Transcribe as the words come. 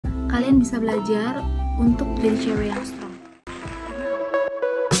kalian bisa belajar untuk jadi cewek yang strong.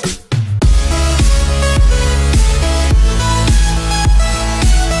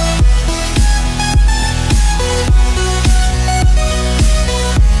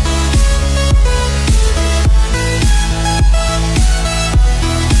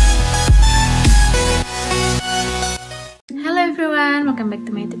 Welcome back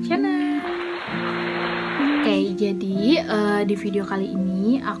to my YouTube channel. Oke, jadi di video kali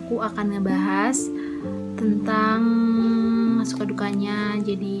ini aku akan ngebahas tentang suka dukanya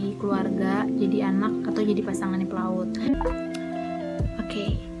jadi keluarga, jadi anak, atau jadi pasangan pelaut.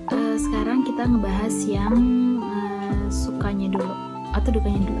 Oke, sekarang kita ngebahas yang sukanya dulu atau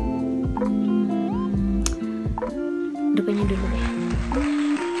dukanya dulu. Dukanya dulu deh.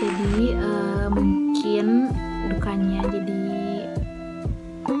 Jadi mungkin dukanya jadi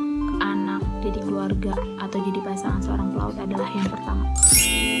anak, jadi keluarga, atau jadi pasangan seorang pelaut adalah yang pertama.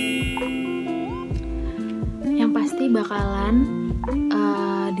 Yang pasti bakalan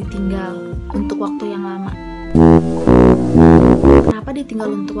ditinggal untuk waktu yang lama. Kenapa ditinggal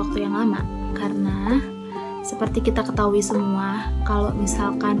untuk waktu yang lama? Karena seperti kita ketahui semua, kalau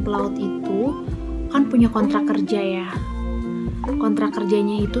misalkan pelaut itu kan punya kontrak kerja ya. Kontrak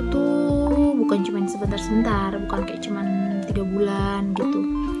kerjanya itu tuh bukan cuma sebentar-sebentar, bukan kayak cuma 3 bulan gitu,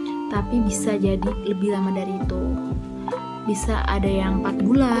 tapi bisa jadi lebih lama dari itu. Bisa ada yang 4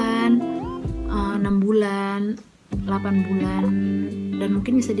 bulan, 6 bulan, 8 bulan, dan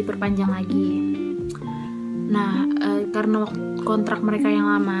mungkin bisa diperpanjang lagi. Nah, karena kontrak mereka yang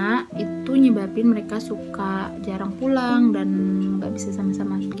lama itu nyebabin mereka suka jarang pulang dan gak bisa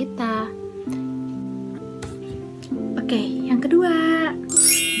sama-sama kita. Oke, yang kedua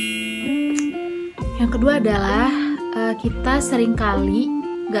adalah kita seringkali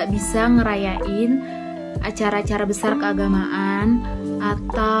gak bisa ngerayain acara-acara besar keagamaan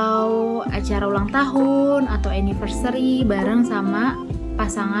atau acara ulang tahun atau anniversary bareng sama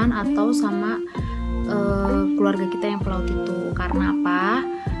pasangan atau sama keluarga kita yang pelaut itu. Karena apa?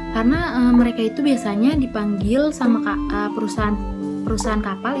 Karena mereka itu biasanya dipanggil sama perusahaan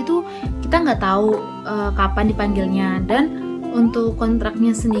kapal itu, kita nggak tahu kapan dipanggilnya, dan untuk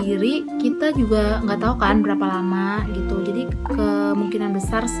kontraknya sendiri kita juga nggak tahu kan berapa lama gitu. Jadi kemungkinan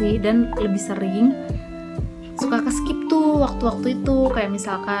besar sih dan lebih sering suka ke-skip tuh waktu-waktu itu, kayak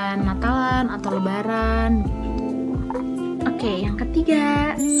misalkan Natalan atau Lebaran gitu. Oke, yang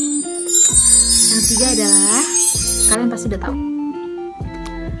ketiga adalah kalian pasti udah tahu,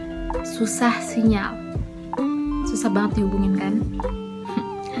 susah sinyal, susah banget dihubungin kan.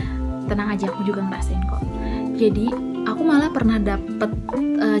 Tenang aja, aku juga ngerasain kok. Jadi aku malah pernah dapet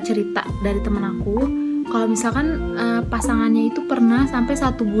cerita dari temen aku, kalau misalkan pasangannya itu pernah sampai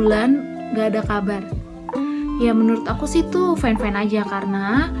 1 bulan gak ada kabar. Ya menurut aku sih tuh fine-fine aja,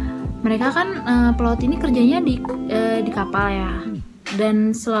 karena mereka kan pelaut ini kerjanya di kapal ya,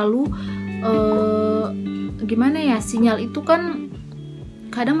 dan selalu gimana ya, sinyal itu kan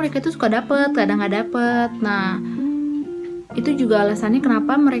kadang mereka itu suka dapet, kadang nggak dapet. Nah itu juga alasannya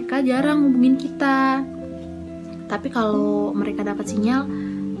kenapa mereka jarang hubungin kita. Tapi kalau mereka dapat sinyal,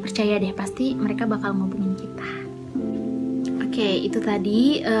 percaya deh pasti mereka bakal ngubungin kita. Oke, itu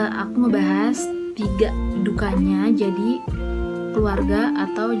tadi aku ngebahas 3 dukanya jadi keluarga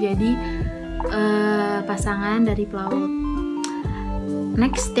atau jadi pasangan dari pelaut.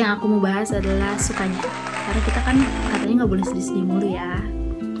 Next yang aku mau bahas adalah sukanya, karena kita kan katanya nggak boleh sedih-sedih mulu ya.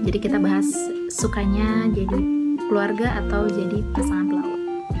 Jadi kita bahas sukanya jadi keluarga atau jadi pasangan pelaut.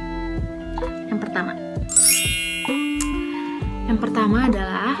 Yang pertama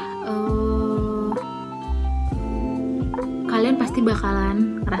adalah kalian pasti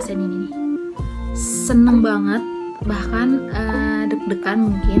bakalan ngerasain ini nih, seneng banget, bahkan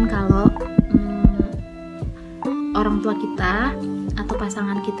deg-degan mungkin kalau orang tua kita atau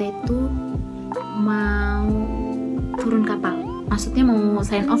pasangan kita itu mau turun kapal, maksudnya mau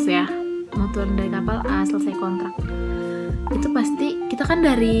sign off ya, mau turun dari kapal, selesai kontrak. Itu pasti kita kan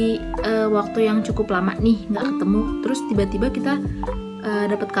dari waktu yang cukup lama nih nggak ketemu, terus tiba-tiba kita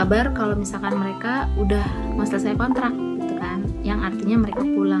dapat kabar kalau misalkan mereka udah mau selesai kontrak gitu kan, yang artinya mereka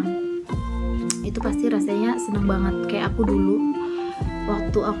pulang. Itu pasti rasanya seneng banget. Kayak aku dulu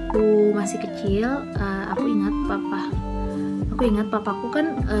waktu aku masih kecil, aku ingat papaku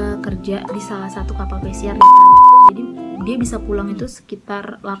kan kerja di salah satu kapal pesiar, jadi dia bisa pulang itu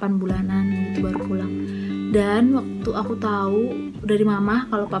sekitar 8 bulanan gitu baru pulang. Dan waktu aku tahu dari mama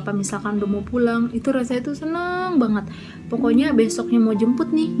kalau papa misalkan udah mau pulang, itu rasanya tuh seneng banget. Pokoknya besoknya mau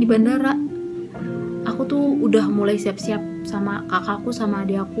jemput nih di bandara, aku tuh udah mulai siap-siap sama kakakku sama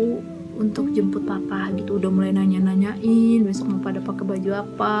adik aku, untuk jemput papa gitu, udah mulai nanya-nanyain besok mau pada pakai baju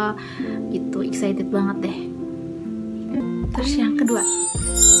apa gitu, excited banget deh. Terus yang kedua,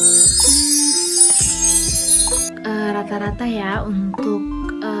 rata-rata ya untuk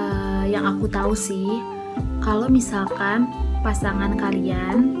yang aku tahu sih, kalau misalkan pasangan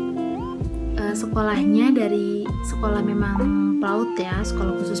kalian sekolahnya dari sekolah memang pelaut ya,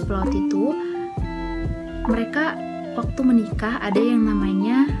 sekolah khusus pelaut itu, mereka waktu menikah ada yang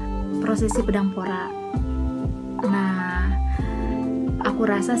namanya prosesi pedang pora. Nah, aku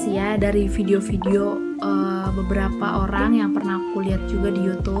rasa sih ya dari video-video beberapa orang yang pernah aku lihat juga di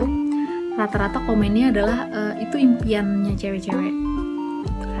YouTube, rata-rata komennya adalah itu impiannya cewek-cewek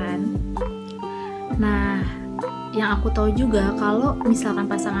kan. Nah, yang aku tahu juga kalau misalkan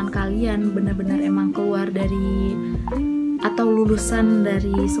pasangan kalian benar-benar emang keluar dari atau lulusan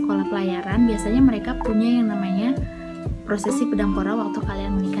dari sekolah pelayaran, biasanya mereka punya yang namanya prosesi pedang pora waktu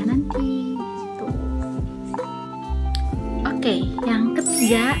kalian menikah nanti gitu. Oke, yang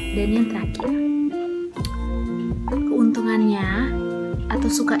ketiga dan yang terakhir, keuntungannya atau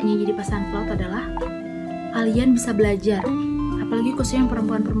sukanya jadi pasangan pelaut adalah kalian bisa belajar, apalagi khususnya yang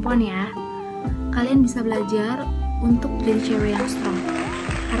perempuan-perempuan ya, kalian bisa belajar untuk jadi cewek yang strong.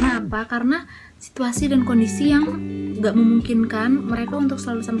 Karena apa? Karena situasi dan kondisi yang gak memungkinkan mereka untuk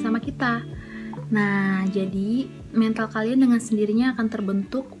selalu sama-sama kita. Nah, jadi mental kalian dengan sendirinya akan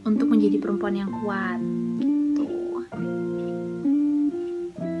terbentuk untuk menjadi perempuan yang kuat. Tuh.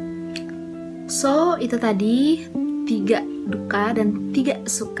 So, itu tadi 3 duka dan 3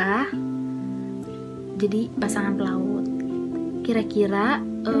 suka jadi pasangan pelaut. Kira-kira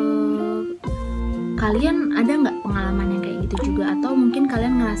kalian ada nggak pengalaman yang kayak gitu juga, atau mungkin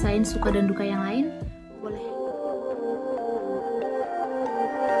kalian ngerasain suka dan duka yang lain?